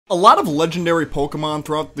A lot of legendary Pokemon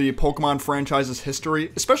throughout the Pokemon franchise's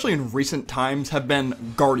history, especially in recent times, have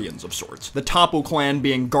been guardians of sorts. The Tapu clan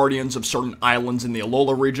being guardians of certain islands in the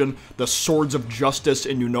Alola region, the Swords of Justice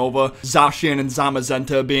in Unova, Zacian and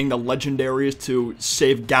Zamazenta being the legendaries to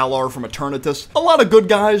save Galar from Eternatus. A lot of good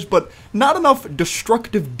guys, but not enough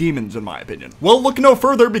destructive demons in my opinion. Well, look no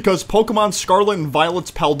further because Pokemon Scarlet and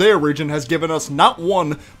Violet's Paldea region has given us not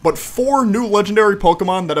one, but 4 new legendary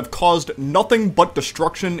Pokemon that have caused nothing but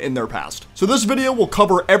destruction in their past. So this video will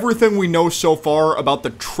cover everything we know so far about the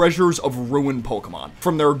Treasures of Ruin Pokemon,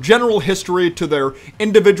 from their general history to their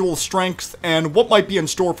individual strengths and what might be in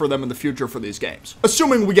store for them in the future for these games.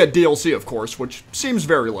 Assuming we get DLC, of course, which seems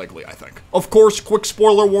very likely, I think. Of course, quick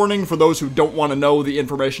spoiler warning for those who don't want to know the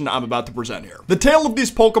information I'm about to present here. The tale of these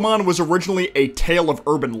Pokemon was originally a tale of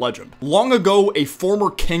urban legend. Long ago, a former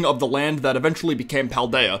king of the land that eventually became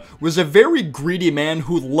Paldea was a very greedy man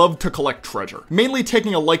who loved to collect treasure, mainly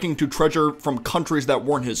taking a liking to treasure from countries that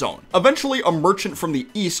weren't his own. Eventually, a merchant from the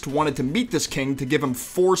east wanted to meet this king to give him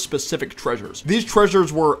 4 specific treasures. These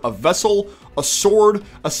treasures were a vessel, a sword,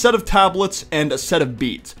 a set of tablets, and a set of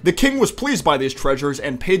beads. The king was pleased by these treasures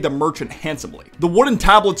and paid the merchant handsomely. The wooden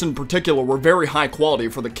tablets in particular were very high quality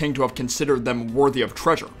for the king to have considered them worthy of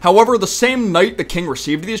treasure. However, the same night the king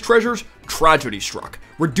received these treasures, tragedy struck,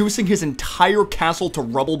 reducing his entire castle to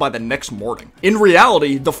rubble by the next morning. In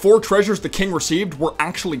reality, the 4 treasures the king received were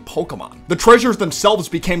actually Pokemon. The treasures themselves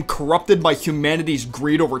became corrupted by humanity's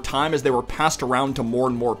greed over time as they were passed around to more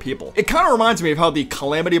and more people. It kind of reminds me of how the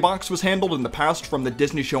Calamity Box was handled in the past from the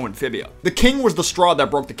Disney show Amphibia. The king was the straw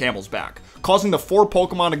that broke the camel's back, causing the 4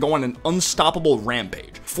 Pokemon to go on an unstoppable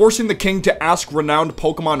rampage, forcing the king to ask renowned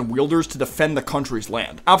Pokemon wielders to defend the country's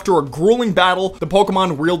land. After a grueling battle, the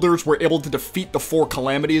Pokemon wielders were able to defeat the 4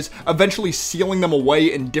 calamities, eventually sealing them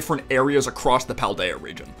away in different areas across the Paldea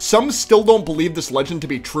region. Some still don't believe this legend to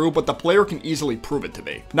be true, but the player can easily prove it to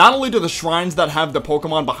be. Not only do the shrines that have the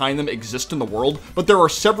Pokemon behind them exist in the world, but there are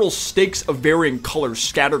several stakes of varying colors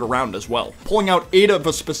scattered around as well. Pulling out 8 of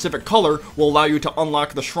a specific color will allow you to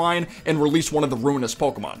unlock the shrine and release one of the ruinous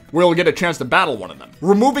Pokemon, where you'll get a chance to battle one of them.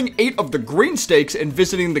 Removing 8 of the green stakes and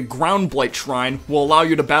visiting the Ground Blight Shrine will allow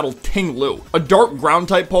you to battle Ting-Lu, a dark ground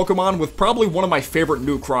type Pokemon with probably one of my favorite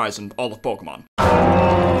new cries in all of Pokemon.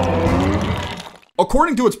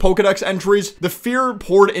 According to its Pokedex entries, the fear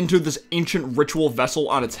poured into this ancient ritual vessel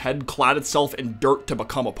on its head clad itself in dirt to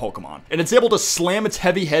become a Pokemon, and it's able to slam its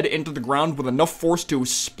heavy head into the ground with enough force to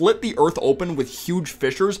split the earth open with huge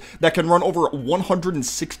fissures that can run over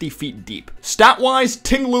 160 feet deep. Stat-wise,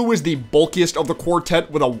 Ting-Lu is the bulkiest of the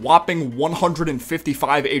quartet with a whopping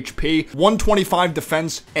 155 HP, 125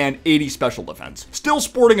 defense, and 80 special defense, still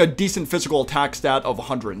sporting a decent physical attack stat of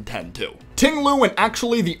 110 too. Ting-Lu and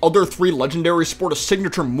actually the other 3 legendaries sport a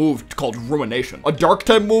signature move called Ruination, a dark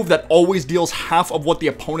type move that always deals half of what the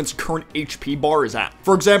opponent's current HP bar is at.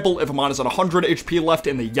 For example, if a mon is at 100 HP left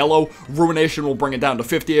in the yellow, Ruination will bring it down to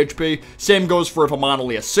 50 HP. Same goes for if a mon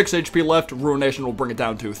only has 6 HP left, Ruination will bring it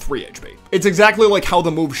down to 3 HP. It's exactly like how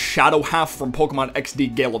the move Shadow Half from Pokemon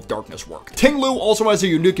XD Gale of Darkness worked. Ting-Lu also has a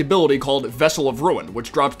unique ability called Vessel of Ruin,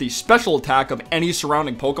 which drops the special attack of any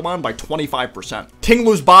surrounding Pokemon by 25%.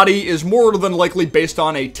 Ting-Lu's body is more than likely based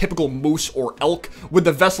on a typical moose or elk, with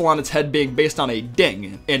the vessel on its head being based on a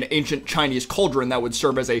ding, an ancient Chinese cauldron that would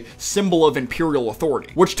serve as a symbol of imperial authority,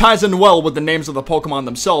 which ties in well with the names of the Pokemon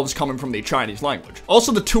themselves coming from the Chinese language.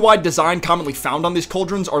 Also, the 2-eyed design commonly found on these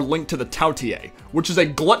cauldrons are linked to the Taotie, which is a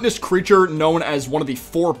gluttonous creature known as one of the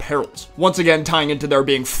 4 perils, once again tying into there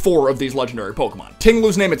being 4 of these legendary Pokemon.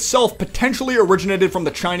 Ting-Lu's name itself potentially originated from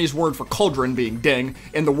the Chinese word for cauldron being ding,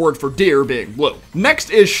 and the word for deer being Lu. Next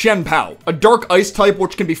is Chien-Pao, a dark ice type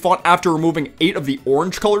which can be fought after removing 8 of the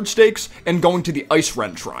orange colored stakes and going to the Ice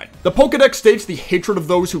Wren Shrine. The Pokedex states the hatred of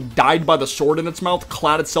those who died by the sword in its mouth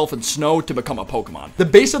clad itself in snow to become a Pokemon, the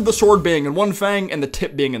base of the sword being in one fang and the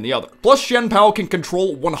tip being in the other. Plus, Chien-Pao can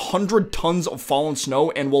control 100 tons of fallen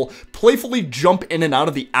snow and will playfully jump in and out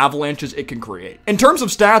of the avalanches it can create. In terms of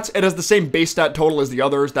stats, it has the same base stat total as the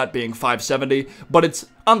others, that being 570, but it's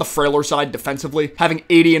on the frailer side defensively, having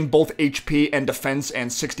 80 in both HP and defense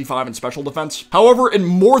and 65 in special defense. However, it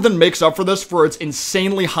more than makes up for this for its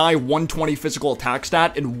insanely high 120 physical attack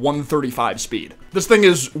stat and 135 speed. This thing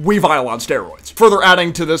is Weavile on steroids. Further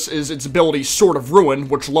adding to this is its ability Sword of Ruin,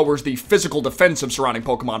 which lowers the physical defense of surrounding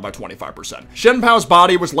Pokemon by 25%. Chien-Pao's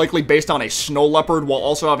body was likely based on a snow leopard while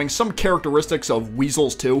also having some characteristics of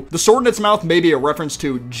weasels too. The sword in its mouth may be a reference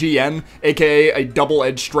to GN, aka a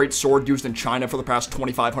double-edged straight sword used in China for the past 20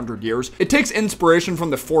 2,500 years. It takes inspiration from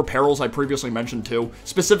the 4 perils I previously mentioned too,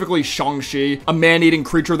 specifically Shang-Chi, a man-eating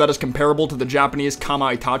creature that is comparable to the Japanese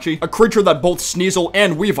Kama-Itachi, a creature that both Sneasel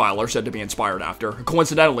and Weavile are said to be inspired after,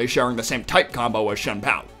 coincidentally sharing the same type combo as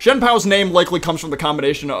Chien-Pao. Chien-Pao's name likely comes from the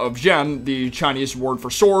combination of Jian, the Chinese word for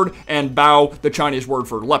sword, and Bao, the Chinese word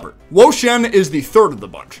for leopard. Wo-Chien is the third of the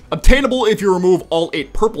bunch, obtainable if you remove all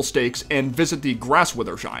 8 purple stakes and visit the grass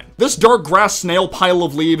wither shrine. This dark grass snail pile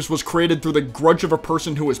of leaves was created through the grudge of a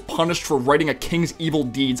person who was punished for writing a king's evil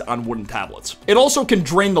deeds on wooden tablets. It also can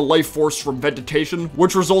drain the life force from vegetation,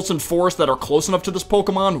 which results in forests that are close enough to this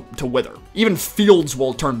Pokemon to wither. Even fields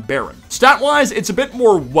will turn barren. Stat-wise, it's a bit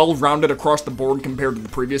more well-rounded across the board compared to the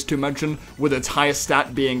previous 2 mentioned, with its highest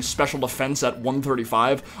stat being special defense at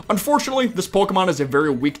 135. Unfortunately, this Pokemon is a very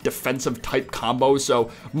weak defensive type combo, so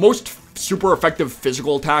most super effective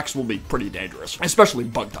physical attacks will be pretty dangerous, especially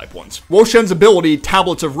bug type ones. Wo-Chien's ability,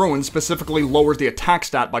 Tablets of Ruin, specifically lowers the attack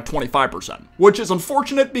stat by 25%, which is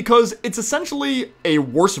unfortunate because it's essentially a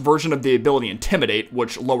worse version of the ability Intimidate,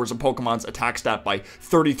 which lowers a Pokemon's attack stat by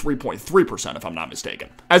 33.3% if I'm not mistaken.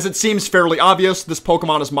 As it seems fairly obvious, this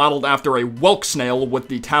Pokemon is modeled after a whelk snail with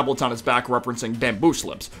the tablets on its back referencing bamboo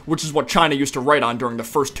slips, which is what China used to write on during the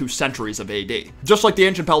first 2 centuries of AD. Just like the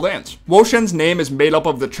ancient Paldeans. Wo-Chien's name is made up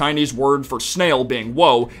of the Chinese word for snail being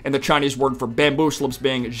Wo, and the Chinese word for bamboo slips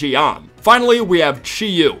being Jian. Finally, we have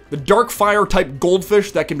Chi-Yu, the dark fire type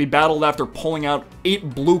goldfish that can be battled after pulling out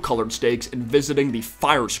 8 blue colored stakes and visiting the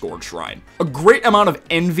Fire Scourge Shrine. A great amount of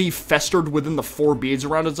envy festered within the 4 beads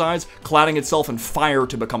around its eyes, cladding itself in fire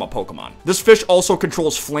to become a Pokemon. This fish also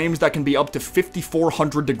controls flames that can be up to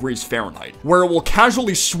 5,400 degrees Fahrenheit, where it will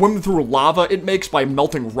casually swim through lava it makes by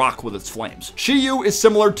melting rock with its flames. Chi-Yu is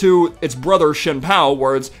similar to its brother Chien-Pao,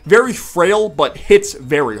 where it's very frail but hits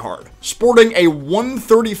very hard. Sporting a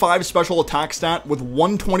 135 special attack stat with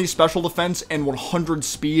 120 special defense and 100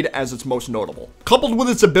 speed as its most notable. Coupled with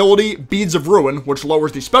its ability, Beads of Ruin, which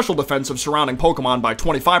lowers the special defense of surrounding Pokemon by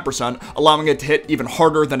 25%, allowing it to hit even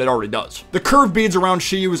harder than it already does. The curved beads around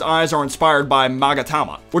Chi-Yu's eyes are inspired by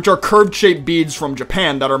Magatama, which are curved shaped beads from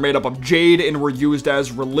Japan that are made up of jade and were used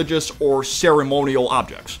as religious or ceremonial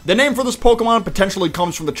objects. The name for this Pokemon potentially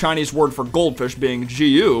comes from the Chinese word for goldfish being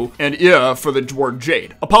Jiu, and yeah for the word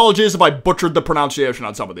jade. Apologies if I butchered the pronunciation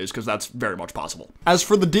on some of these, because that's very much possible. As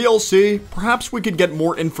for the DLC, perhaps we could get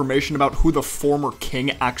more information about who the former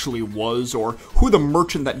king actually was, or who the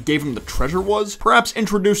merchant that gave him the treasure was, perhaps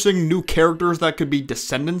introducing new characters that could be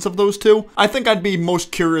descendants of those two. I think I'd be most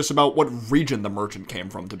curious about what region the merchant came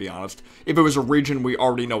from, to be honest. If it was a region we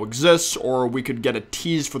already know exists, or we could get a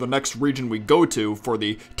tease for the next region we go to for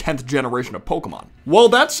the 10th generation of Pokemon. Well,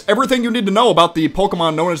 that's everything you need to know about the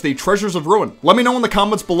Pokemon known as the Treasures of Ruin. Let me know in the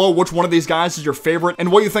comments below which one of these guys is your favorite,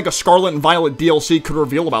 and what you think a Scarlet and Violet DLC could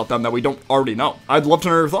reveal about them that we don't already know. I'd love to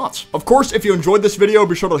know your thoughts. Of course, if you enjoyed this video,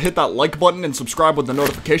 be sure to hit that like button and subscribe with the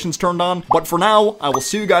notifications turned on. But for now, I will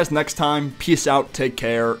see you guys next time. Peace out, take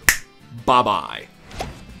care, bye-bye.